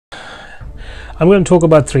I'm going to talk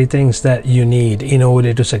about 3 things that you need in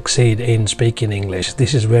order to succeed in speaking English.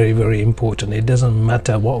 This is very, very important. It doesn't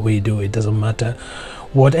matter what we do. It doesn't matter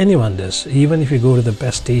what anyone does. Even if you go to the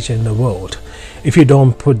best teacher in the world, if you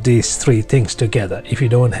don't put these 3 things together, if you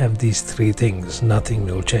don't have these 3 things, nothing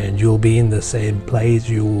will change. You'll be in the same place.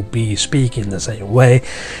 You will be speaking the same way.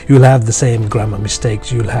 You'll have the same grammar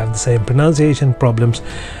mistakes. You'll have the same pronunciation problems,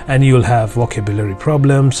 and you'll have vocabulary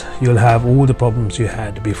problems. You'll have all the problems you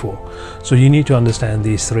had before. So you need to understand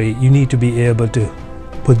these 3. You need to be able to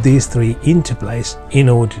put these 3 into place in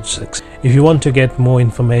order to succeed. If you want to get more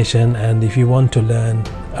information, and if you want to learn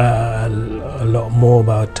a lot more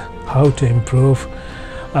about how to improve,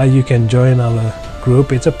 you can join our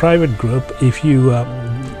group. It's a private group. If you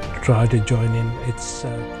try to join in, it's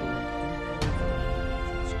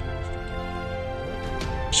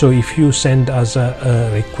so if you send us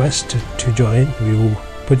a request to join, we will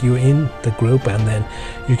put you in the group, and then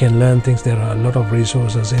you can learn things. There are a lot of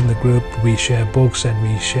resources in the group. We share books and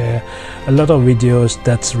we share a lot of videos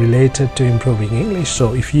that's related to improving English.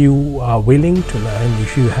 So if you are willing to learn,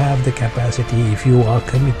 if you have the capacity, if you are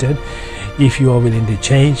committed, if you are willing to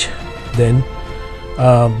change, then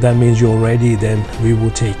that means you're ready. Then we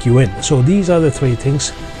will take you in. So these are the 3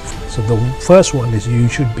 things. So the first one is you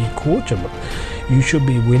should be coachable. You should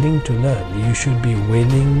be willing to learn. You should be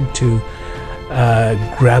willing to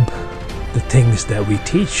grab the things that we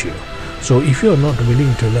teach you. So if you're not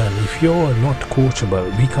willing to learn, if you're not coachable,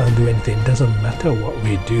 we can't do anything. It doesn't matter what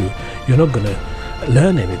we do. You're not going to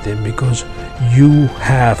learn anything, because you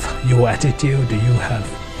have your attitude, you have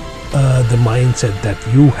the mindset that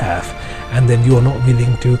you have, and then you're not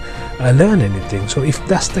willing to learn anything. So if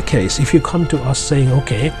that's the case, if you come to us saying,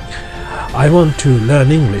 okay, I want to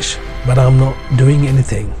learn English, but I'm not doing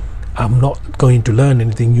anything, I'm not going to learn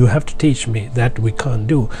anything, you have to teach me, that we can't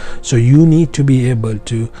do. So you need to be able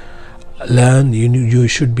to learn. You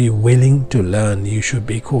should be willing to learn. You should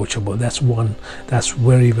be coachable. That's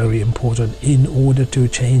very, very important in order to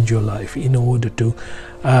change your life, in order to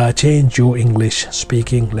change your English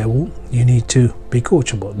speaking level. You need to be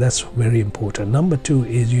coachable. That's very important. Number 2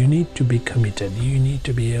 is you need to be committed. You need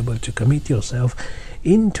to be able to commit yourself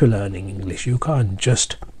into learning English. You can't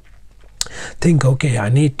just think, okay, I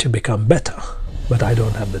need to become better, but I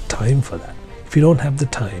don't have the time for that. If you don't have the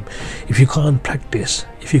time, if you can't practice,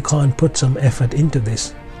 if you can't put some effort into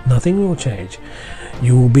this, nothing will change.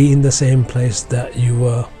 You will be in the same place that you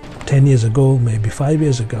were 10 years ago, maybe 5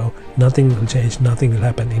 years ago. Nothing will change, nothing will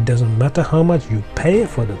happen. It doesn't matter how much you pay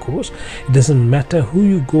for the course. It doesn't matter who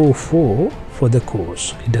you go for the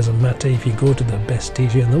course. It doesn't matter if you go to the best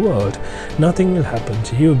teacher in the world. Nothing will happen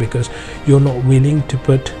to you, because you're not willing to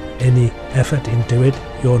put any effort into it.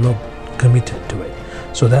 You're not committed to it.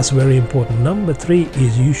 So that's very important. Number 3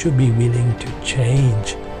 is you should be willing to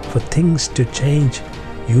change. For things to change,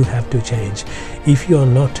 you have to change. If you're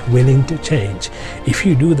not willing to change, if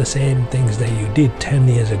you do the same things that you did 10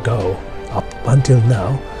 years ago up until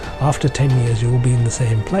now, after 10 years you will be in the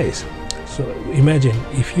same place. So imagine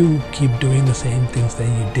if you keep doing the same things that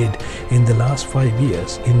you did in the last 5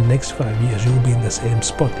 years, in the next 5 years you'll be in the same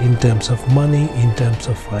spot in terms of money, in terms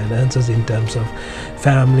of finances, in terms of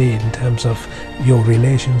family, in terms of your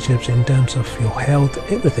relationships, in terms of your health,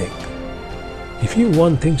 everything. If you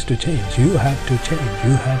want things to change, you have to change.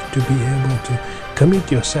 You have to be able to commit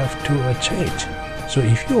yourself to a change. So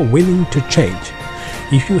if you're willing to change,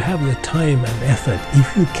 if you have the time and effort,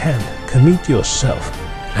 if you can commit yourself,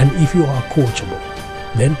 and if you are coachable,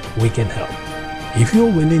 then we can help. If you're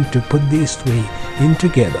willing to put these 3 in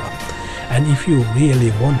together, and if you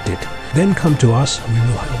really want it, then come to us, we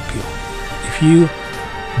will help you. If you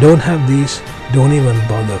don't have these, don't even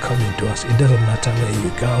bother coming to us. It doesn't matter where you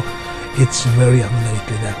go. It's very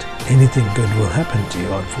unlikely that anything good will happen to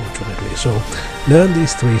you, unfortunately. So learn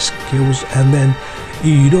these 3 skills, and then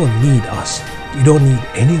you don't need us. You don't need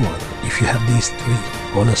anyone if you have these 3.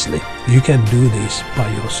 Honestly, you can do this by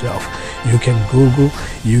yourself. You can Google,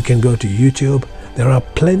 you can go to YouTube. There are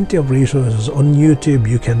plenty of resources on YouTube.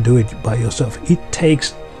 You can do it by yourself. It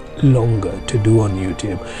takes longer to do on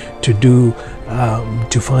YouTube,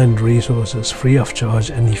 to find resources free of charge.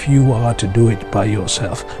 And if you are to do it by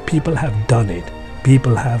yourself, people have done it.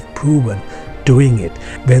 People have proven doing it.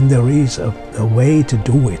 When there is a way to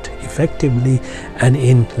do it effectively and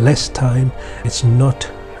in less time, it's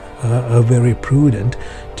not very prudent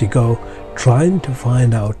to go trying to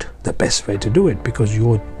find out the best way to do it, because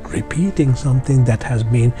you're repeating something that has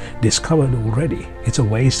been discovered already. It's a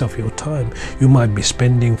waste of your time. You might be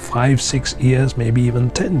spending 5, 6 years, maybe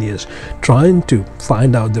even 10 years trying to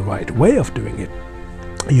find out the right way of doing it.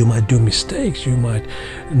 You might do mistakes, you might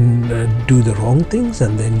do the wrong things,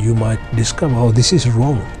 and then you might discover, oh, this is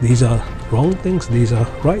wrong, these are wrong things, these are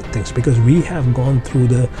right things, because we have gone through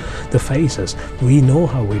the phases. We know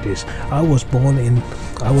how it is. I was born in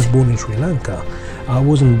Sri Lanka. I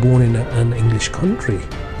wasn't born in an English country.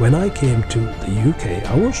 When I came to the UK,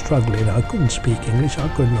 I was struggling. I couldn't speak English. I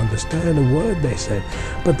couldn't understand a word they said.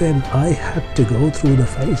 But then I had to go through the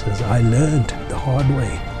phases. I learned the hard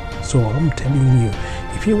way. So I'm telling you,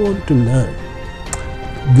 if you want to learn,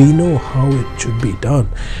 we know how it should be done,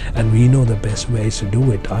 and we know the best ways to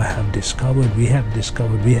do it. We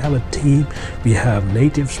have a team, we have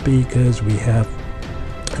native speakers, we have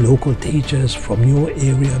local teachers from your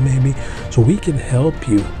area maybe, so we can help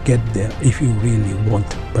you get there if you really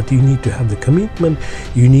want. But you need to have the commitment,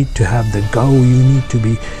 you need to have the go,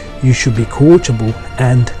 you should be coachable,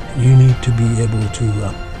 and you need to be able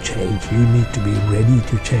to change. You need to be ready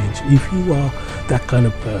to change. If you are that kind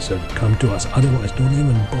of person, come to us. Otherwise, don't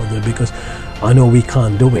even bother, because I know we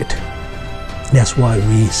can't do it. That's why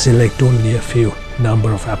we select only a few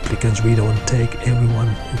number of applicants. We don't take everyone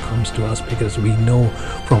who comes to us, because we know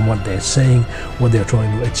from what they're saying, what they're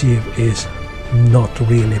trying to achieve is not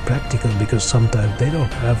really practical, because sometimes they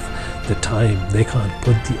don't have the time, they can't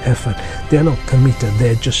put the effort, they're not committed,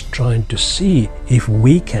 they're just trying to see if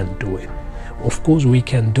we can do it. Of course we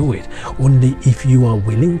can do it, only if you are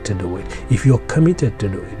willing to do it, if you're committed to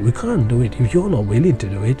do it. We can't do it if you're not willing to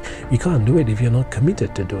do it. We can't do it if you're not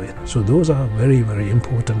committed to do it. So those are very, very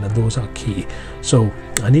important, and those are key. So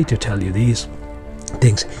I need to tell you these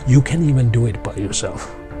things. You can even do it by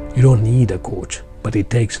yourself. You don't need a coach, but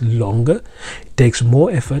it takes longer, it takes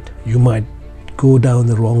more effort. You might go down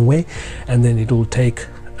the wrong way, and then it will take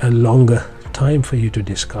a longer time for you to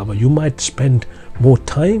discover. You might spend more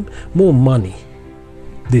time, more money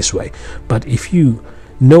this way, but if you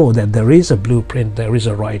know that there is a blueprint, there is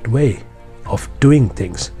a right way of doing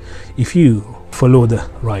things, if you follow the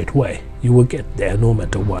right way, you will get there no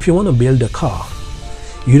matter what. If you want to build a car,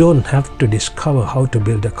 you don't have to discover how to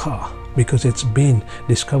build a car, because it's been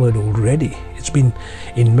discovered already, it's been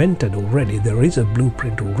invented already, there is a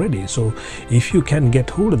blueprint already. So if you can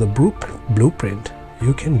get hold of the blueprint,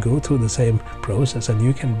 you can go through the same process and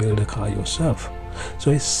you can build a car yourself.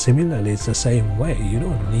 So it's similarly, it's the same way. You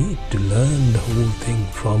don't need to learn the whole thing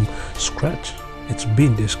from scratch. It's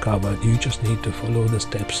been discovered. You just need to follow the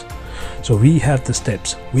steps. So we have the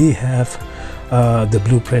steps. We have the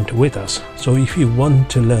blueprint with us. So if you want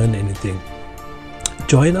to learn anything,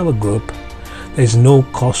 join our group. There's no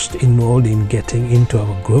cost involved in getting into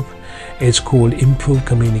our group. It's called Improve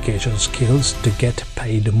Communication Skills to Get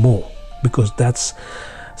Paid More, because that's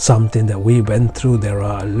something that we went through. There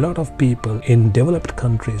are a lot of people in developed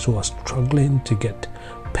countries who are struggling to get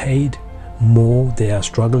paid more. They are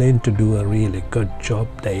struggling to do a really good job.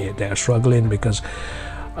 They are struggling because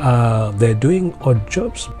they're doing odd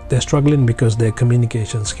jobs. They're struggling because their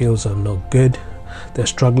communication skills are not good. They're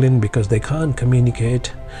struggling because they can't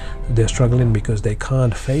communicate. They're struggling because they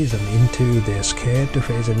can't face an interview. They're scared to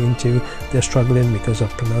face an interview. They're struggling because of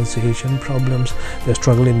pronunciation problems. They're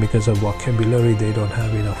struggling because of vocabulary. They don't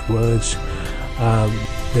have enough words.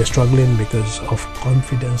 They're struggling because of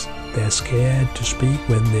confidence. They're scared to speak.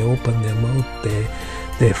 When they open their mouth,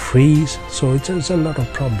 they freeze. So it's a lot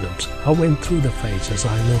of problems. I went through the phases.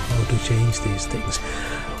 I know how to change these things.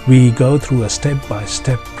 We go through a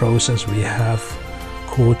step-by-step process. We have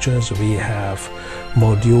coaches, we have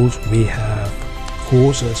modules, we have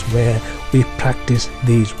courses where we practice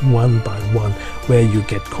these one by one, where you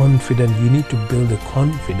get confident. You need to build the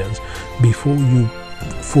confidence before you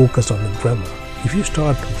focus on the grammar. If you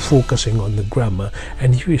start focusing on the grammar,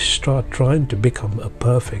 and if you start trying to become a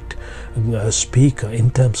perfect speaker in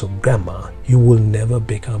terms of grammar, you will never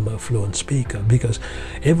become a fluent speaker, because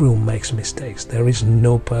everyone makes mistakes. There is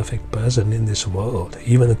no perfect person in this world.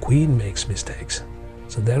 Even a queen makes mistakes.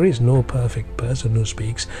 So there is no perfect person who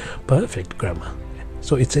speaks perfect grammar.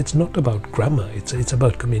 So it's not about grammar, it's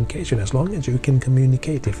about communication. As long as you can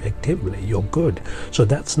communicate effectively, you're good. So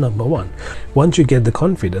that's number one. Once you get the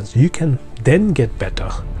confidence, you can then get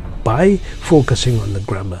better by focusing on the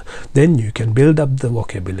grammar. Then you can build up the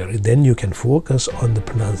vocabulary. Then you can focus on the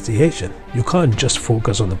pronunciation. You can't just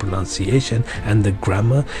focus on the pronunciation and the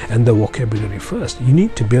grammar and the vocabulary first. You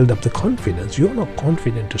need to build up the confidence. You're not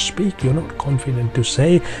confident to speak. You're not confident to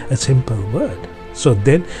say a simple word. So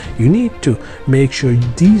then you need to make sure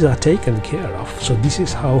these are taken care of. So this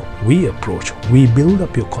is how we approach. We build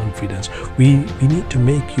up your confidence. We need to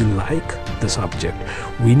make you like the subject.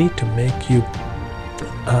 We need to make you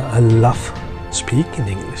love speaking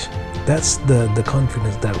English. That's the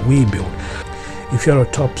confidence that we build. If you're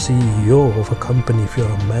a top CEO of a company, if you're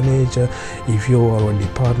a manager, if you are a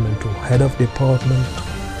department or head of department,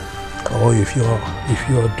 or if you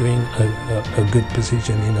are doing a good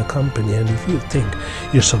position in a company, and if you think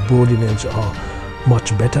your subordinates are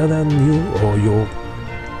much better than you, or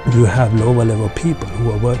you have lower level people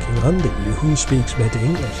who are working under you who speaks better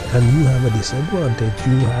English, and you have a disadvantage,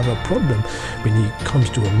 you have a problem when it comes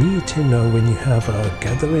to a meeting or when you have a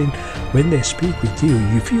gathering, when they speak with you,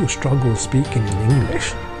 if you struggle speaking in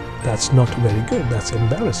English, that's not very good, that's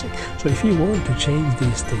embarrassing. So if you want to change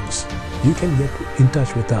these things, you can get in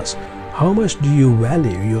touch with us. How much do you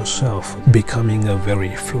value yourself becoming a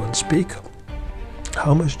very fluent speaker?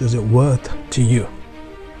 How much does it worth to you?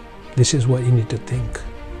 This is what you need to think.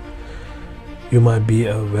 You might be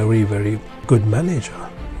a very, very good manager.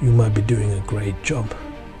 You might be doing a great job.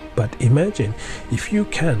 But imagine if you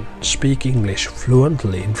can speak English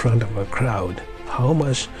fluently in front of a crowd, how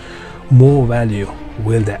much more value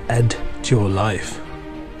will that add to your life?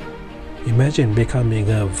 Imagine becoming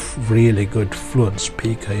a really good fluent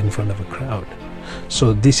speaker in front of a crowd.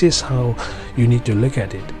 So this is how you need to look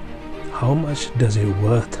at it. How much does it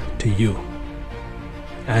worth to you?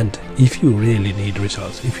 And if you really need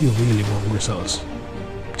results, if you really want results,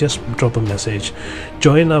 just drop a message,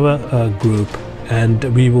 join our group, and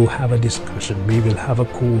we will have a discussion. We will have a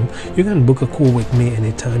call. You can book a call with me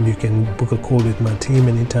anytime. You can book a call with my team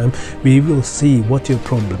anytime. We will see what your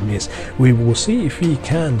problem is. We will see if we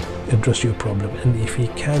can address your problem and if we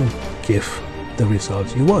can give the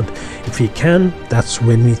results you want. If we can, that's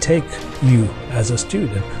when we take you as a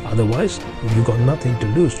student. Otherwise, you got nothing to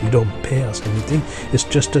lose. You don't pay us anything. It's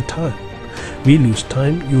just a time. We lose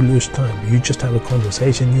time, you lose time. You just have a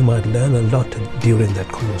conversation. You might learn a lot during that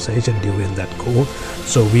conversation, during that call.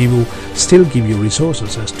 So we will still give you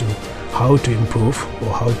resources as to how to improve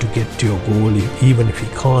or how to get to your goal, even if we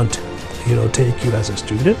can't, take you as a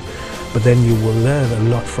student. But then you will learn a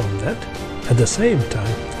lot from that. At the same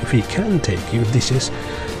time, if we can take you, this is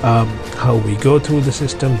how we go through the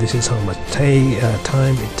system, this is how much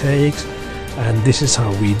time it takes, and this is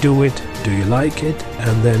how we do it. Do you like it?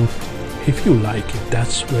 And then if you like it,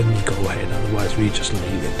 that's when we go ahead. Otherwise, we just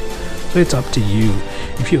leave it. So it's up to you.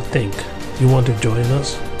 If you think you want to join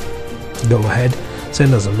us, go ahead,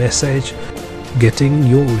 send us a message. Getting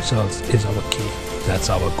your results is our key. That's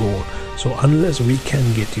our goal. So unless we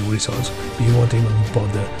can get you results, we won't even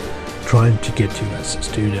bother trying to get you as a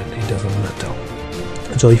student. It doesn't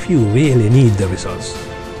matter. So if you really need the results,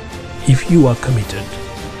 if you are committed,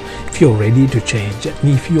 if you're ready to change, and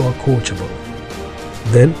if you are coachable,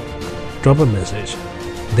 then drop a message,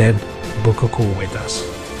 then book a call with us.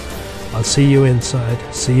 I'll see you inside,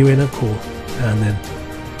 see you in a call, and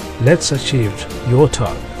then let's achieve your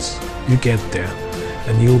targets. You get there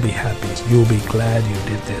and you'll be happy, you'll be glad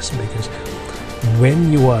you did this, because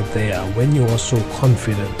when you are there, when you are so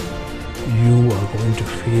confident, you are going to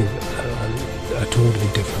feel a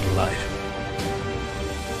totally different life.